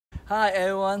Hi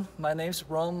everyone, my name is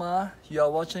Roma. You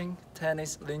are watching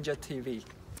Tennis Ninja TV.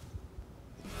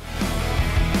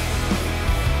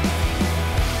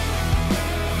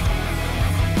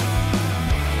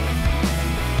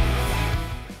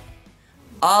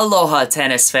 Aloha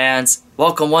tennis fans!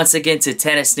 Welcome once again to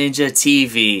Tennis Ninja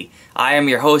TV. I am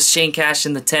your host Shane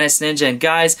Cashin, the Tennis Ninja, and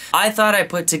guys, I thought I'd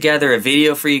put together a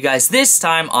video for you guys this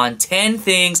time on 10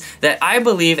 things that I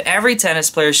believe every tennis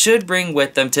player should bring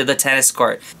with them to the tennis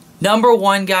court. Number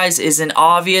 1, guys, isn't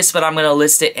obvious, but I'm going to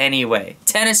list it anyway.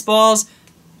 Tennis balls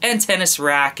and tennis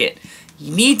racket.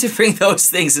 You need to bring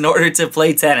those things in order to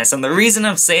play tennis. And the reason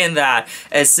I'm saying that,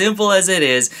 as simple as it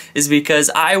is because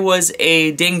I was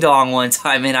a ding-dong one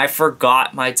time and I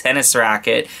forgot my tennis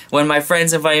racket when my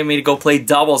friends invited me to go play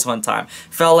doubles one time.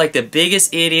 Felt like the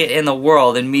biggest idiot in the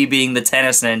world, and me being the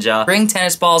tennis ninja. Bring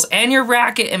tennis balls and your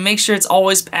racket and make sure it's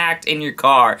always packed in your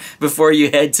car before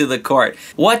you head to the court.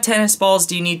 What tennis balls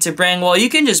do you need to bring? Well, you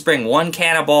can just bring one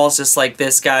can of balls just like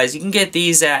this, guys. You can get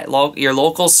these at your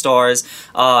local stores,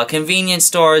 convenience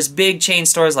stores, big chain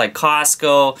stores like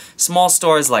Costco, small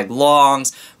stores like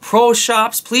Long's, pro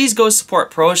shops. Please go support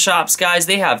pro shops, guys.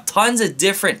 They have tons of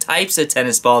different types of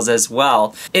tennis balls as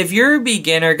well. If you're a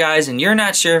beginner, guys, and you're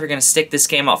not sure if you're going to stick this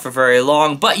game out for very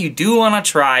long, but you do want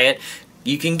to try it,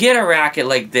 you can get a racket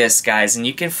like this, guys, and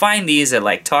you can find these at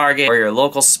like Target or your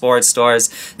local sports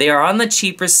stores. They are on the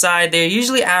cheaper side. They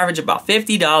usually average about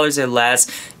 $50 or less.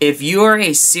 If you are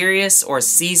a serious or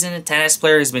seasoned tennis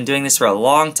player who's been doing this for a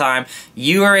long time,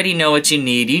 you already know what you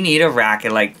need. You need a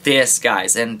racket like this,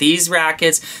 guys. And these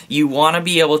rackets you want to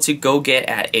be able to go get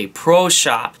at a pro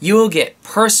shop. You will get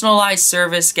personalized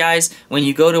service, guys, when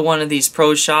you go to one of these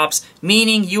pro shops,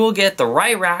 meaning you will get the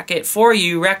right racket for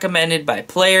you, recommended by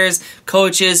players,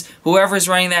 coaches, whoever's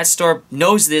running that store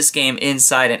knows this game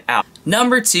inside and out.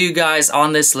 Number 2, guys,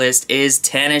 on this list is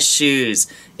tennis shoes.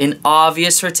 An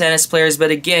obvious for tennis players, but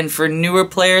again, for newer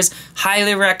players,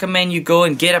 highly recommend you go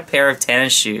and get a pair of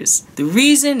tennis shoes. The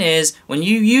reason is, when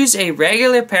you use a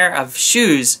regular pair of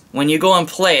shoes, when you go and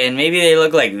play, and maybe they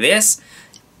look like this,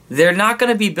 they're not going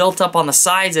to be built up on the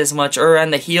sides as much or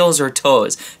on the heels or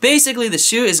toes. Basically, the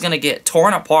shoe is going to get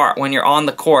torn apart when you're on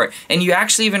the court, and you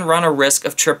actually even run a risk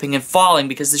of tripping and falling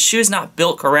because the shoe is not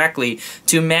built correctly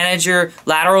to manage your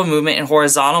lateral movement and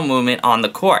horizontal movement on the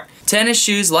court. Tennis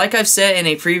shoes, like I've said in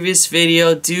a previous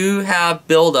video, do have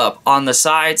buildup on the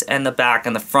sides and the back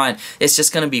and the front. It's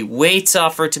just going to be way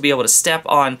tougher to be able to step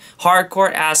on hard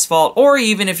court asphalt, or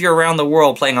even if you're around the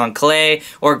world playing on clay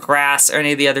or grass or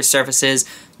any of the other surfaces.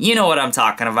 You know what I'm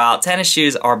talking about. Tennis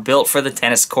shoes are built for the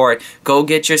tennis court. Go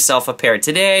get yourself a pair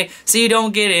today so you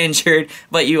don't get injured,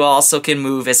 but you also can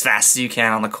move as fast as you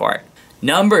can on the court.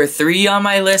 Number 3 on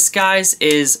my list, guys,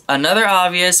 is another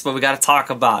obvious, but we got to talk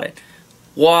about it.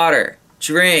 Water,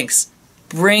 drinks.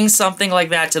 Bring something like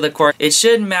that to the court. It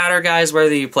shouldn't matter, guys,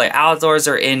 whether you play outdoors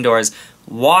or indoors.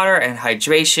 Water and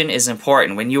hydration is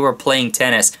important when you are playing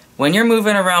tennis. When you're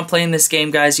moving around playing this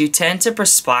game, guys, you tend to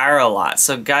perspire a lot.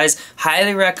 So, guys,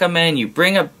 highly recommend you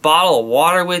bring a bottle of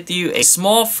water with you, a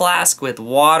small flask with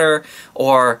water,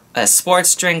 or a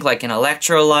sports drink like an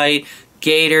electrolyte,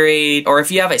 Gatorade, or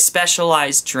if you have a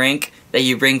specialized drink that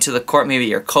you bring to the court, maybe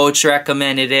your coach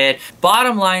recommended it.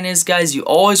 Bottom line is, guys, you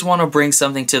always want to bring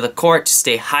something to the court to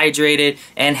stay hydrated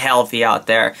and healthy out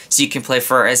there so you can play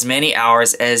for as many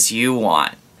hours as you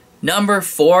want. Number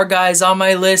 4, guys, on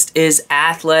my list is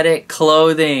athletic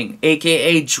clothing,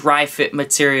 aka dry fit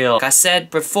material. Like I said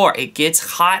before, it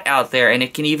gets hot out there and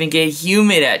it can even get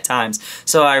humid at times.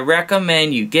 So I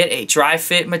recommend you get a dry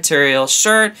fit material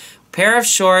shirt, pair of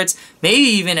shorts, maybe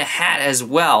even a hat as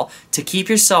well to keep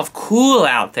yourself cool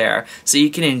out there so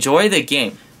you can enjoy the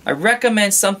game. I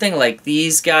recommend something like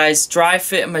these, guys, dry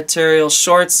fit material,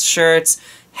 shorts, shirts,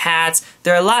 hats.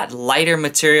 They're a lot lighter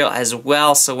material as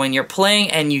well, so when you're playing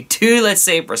and you do, let's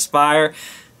say, perspire,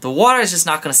 the water is just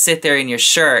not going to sit there in your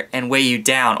shirt and weigh you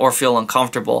down or feel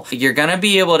uncomfortable. You're going to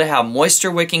be able to have moisture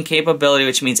wicking capability,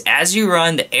 which means as you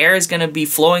run, the air is going to be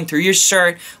flowing through your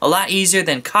shirt a lot easier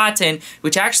than cotton,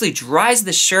 which actually dries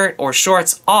the shirt or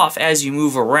shorts off as you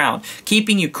move around,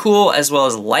 keeping you cool as well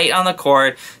as light on the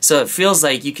court, so it feels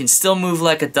like you can still move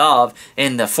like a dove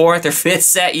in the 4th or 5th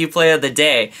set you play of the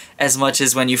day as much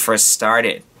as when you first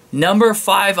started. Number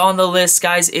 5 on the list,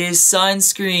 guys, is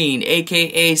sunscreen,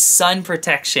 aka sun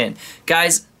protection.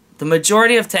 Guys, the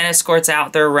majority of tennis courts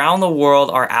out there around the world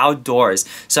are outdoors.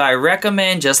 So I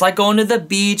recommend, just like going to the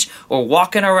beach or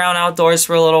walking around outdoors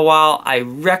for a little while, I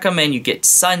recommend you get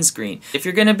sunscreen. If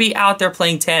you're going to be out there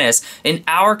playing tennis, an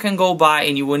hour can go by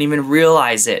and you wouldn't even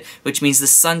realize it, which means the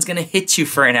sun's going to hit you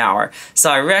for an hour.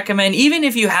 So I recommend, even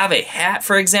if you have a hat,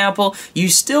 for example, you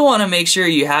still want to make sure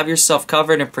you have yourself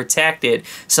covered and protected,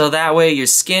 so that way your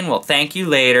skin will thank you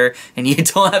later and you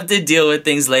don't have to deal with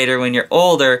things later when you're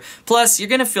older. Plus, you're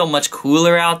going to feel much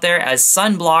cooler out there, as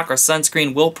sunblock or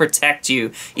sunscreen will protect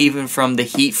you even from the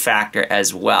heat factor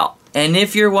as well. And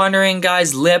if you're wondering,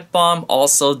 guys, lip balm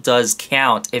also does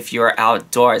count if you're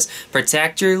outdoors.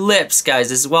 Protect your lips,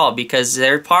 guys, as well, because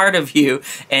they're part of you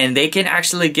and they can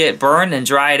actually get burned and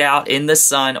dried out in the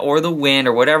sun or the wind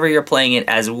or whatever you're playing in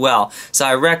as well. So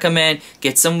I recommend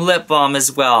get some lip balm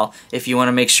as well if you want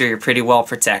to make sure you're pretty well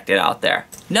protected out there.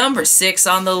 Number 6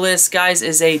 on the list, guys,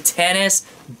 is a tennis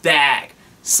bag.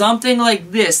 Something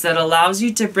like this that allows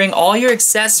you to bring all your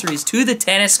accessories to the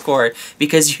tennis court,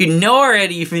 because you know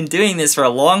already you've been doing this for a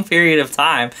long period of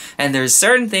time and there's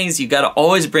certain things you got to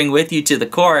always bring with you to the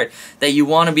court that you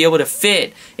want to be able to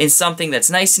fit in something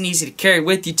that's nice and easy to carry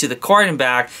with you to the court and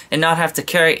back, and not have to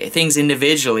carry things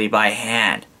individually by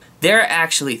hand. There are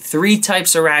actually 3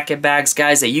 types of racket bags,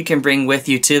 guys, that you can bring with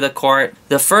you to the court.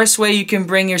 The first way you can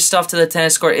bring your stuff to the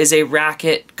tennis court is a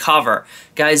racket cover.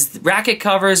 Guys, racket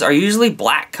covers are usually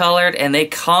black colored and they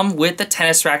come with the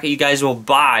tennis racket you guys will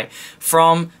buy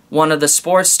from one of the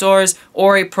sports stores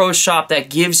or a pro shop that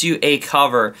gives you a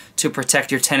cover to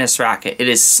protect your tennis racket. It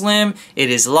is slim, it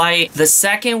is light. The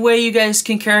second way you guys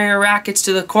can carry your rackets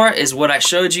to the court is what I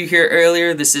showed you here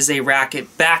earlier. This is a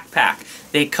racket backpack.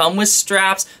 They come with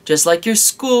straps, just like your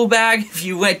school bag if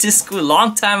you went to school a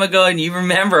long time ago and you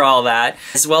remember all that,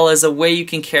 as well as a way you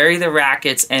can carry the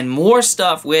rackets and more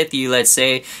stuff with you. Let's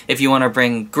say if you want to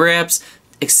bring grips,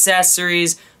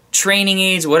 accessories, training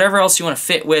aids, whatever else you want to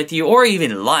fit with you, or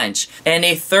even lunch. And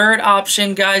a third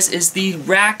option, guys, is the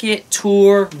racket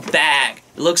tour bag.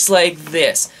 It looks like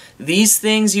this. These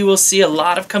things you will see a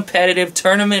lot of competitive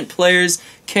tournament players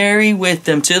carry with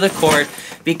them to the court,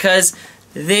 because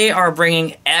they are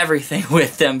bringing everything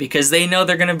with them, because they know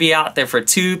they're going to be out there for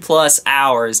 2+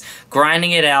 hours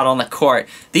grinding it out on the court.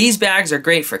 These bags are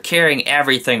great for carrying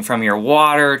everything from your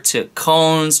water to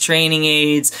cones, training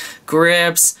aids,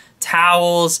 grips,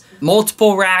 towels,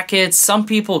 multiple rackets. Some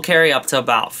people carry up to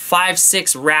about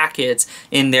 5-6 rackets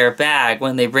in their bag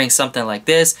when they bring something like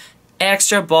this.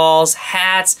 Extra balls,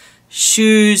 hats,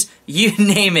 shoes, you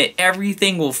name it,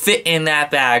 everything will fit in that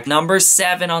bag. Number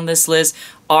 7 on this list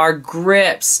are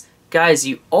grips. Guys,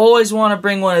 you always want to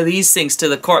bring one of these things to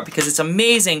the court, because it's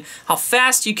amazing how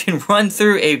fast you can run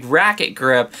through a racket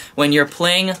grip when you're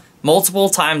playing multiple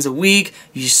times a week,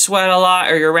 you sweat a lot,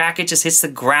 or your racket just hits the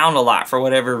ground a lot for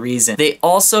whatever reason. They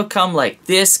also come like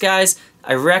this, guys.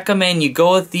 I recommend you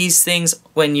go with these things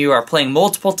when you are playing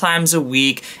multiple times a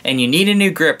week and you need a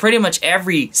new grip pretty much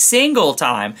every single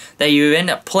time that you end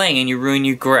up playing and you ruin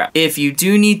your grip. If you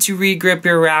do need to re-grip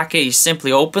your racket, you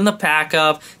simply open the pack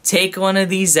up, take one of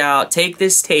these out, take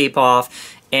this tape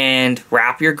off, and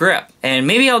wrap your grip. And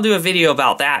maybe I'll do a video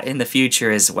about that in the future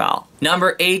as well.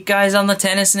 Number 8, guys, on the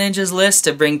Tennis Ninjas list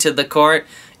to bring to the court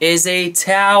is a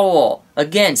towel.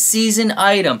 Again, season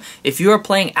item. If you are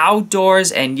playing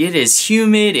outdoors and it is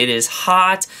humid, it is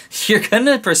hot, you're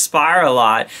gonna perspire a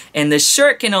lot, and the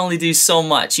shirt can only do so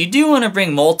much. You do want to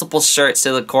bring multiple shirts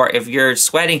to the court if you're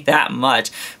sweating that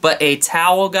much, but a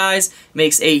towel, guys,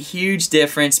 makes a huge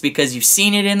difference, because you've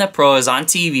seen it in the pros on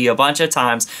TV a bunch of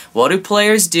times. What do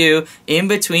players do in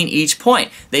between each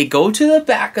point? They go to the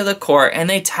back of the court and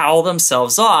they towel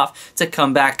themselves off to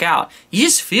come back out. You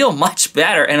just feel much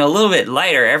better and a little bit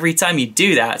lighter every time you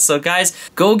do that. So guys,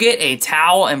 go get a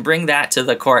towel and bring that to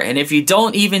the court. And if you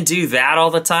don't even do that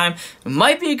all the time, it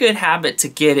might be a good habit to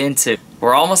get into.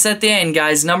 We're almost at the end,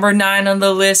 guys. Number 9 on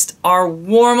the list are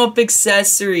warm-up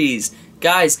accessories.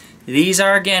 Guys, these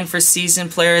are again for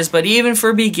seasoned players, but even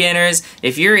for beginners,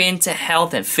 if you're into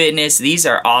health and fitness, these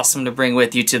are awesome to bring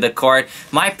with you to the court.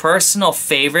 My personal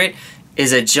favorite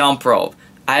is a jump rope.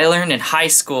 I learned in high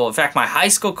school, in fact my high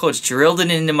school coach drilled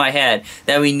it into my head,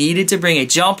 that we needed to bring a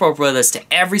jump rope with us to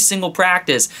every single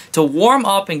practice to warm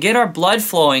up and get our blood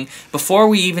flowing before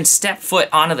we even step foot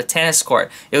onto the tennis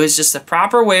court. It was just the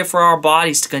proper way for our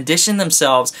bodies to condition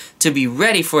themselves to be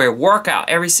ready for a workout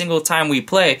every single time we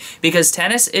play, because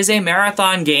tennis is a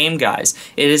marathon game, guys.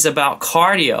 It is about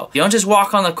cardio. You don't just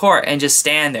walk on the court and just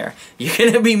stand there. You're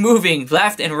going to be moving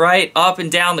left and right, up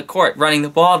and down the court, running the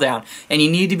ball down, and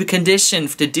you need to be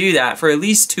conditioned to do that for at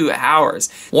least 2 hours.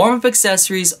 Warm-up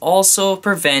accessories also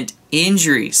prevent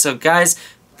injury. So guys,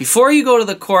 before you go to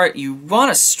the court, you want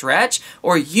to stretch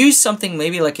or use something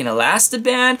maybe like an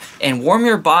elastiband and warm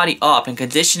your body up and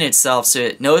condition itself so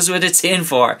it knows what it's in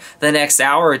for the next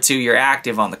hour or two you're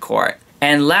active on the court.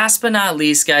 And last but not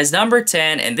least, guys, number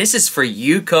 10, and this is for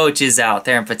you coaches out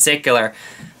there in particular,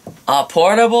 a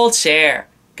portable chair.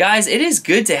 Guys, it is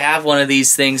good to have one of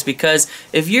these things because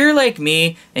if you're like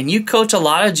me and you coach a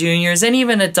lot of juniors and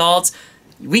even adults,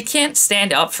 we can't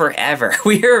stand up forever.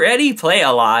 We already play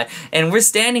a lot and we're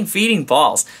standing feeding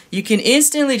balls. You can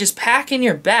instantly just pack in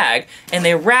your bag and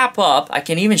they wrap up. I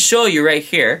can even show you right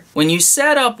here. When you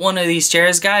set up one of these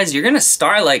chairs, guys, you're gonna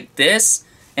start like this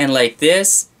and like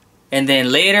this, and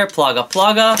then later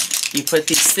plugga. You put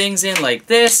these things in like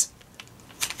this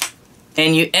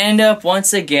and you end up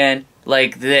once again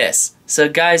like this. So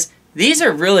guys, these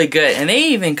are really good, and they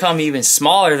even come even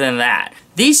smaller than that.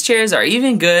 These chairs are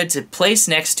even good to place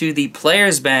next to the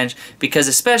player's bench because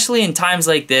especially in times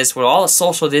like this with all the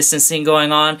social distancing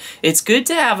going on, it's good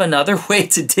to have another way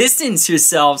to distance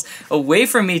yourselves away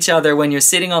from each other when you're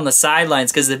sitting on the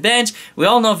sidelines, because the bench, we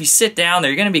all know if you sit down there,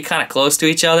 you're going to be kind of close to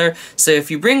each other. So if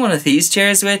you bring one of these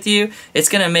chairs with you, it's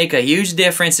going to make a huge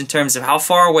difference in terms of how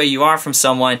far away you are from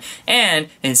someone, and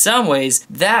in some ways,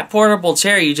 that portable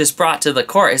chair you just brought to the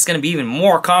court is going to be even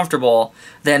more comfortable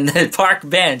than the park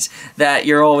bench that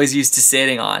you're always used to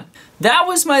sitting on. That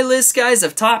was my list, guys,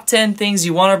 of top 10 things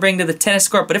you want to bring to the tennis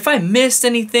court. But if I missed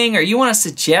anything or you want to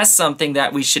suggest something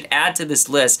that we should add to this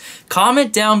list,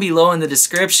 comment down below in the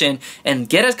description and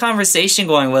get a conversation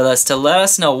going with us to let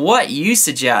us know what you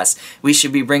suggest we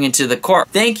should be bringing to the court.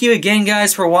 Thank you again,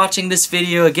 guys, for watching this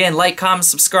video. Again, like, comment,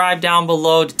 subscribe down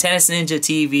below to Tennis Ninja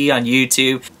TV on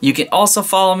YouTube. You can also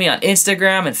follow me on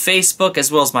Instagram and Facebook,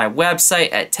 as well as my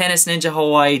website at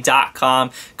tennisninjahawaii.com.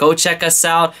 Go check us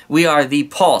out. We are the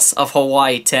pulse of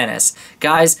Hawaii tennis.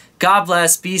 Guys, God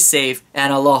bless, be safe,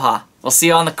 and aloha. We'll see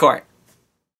you on the court.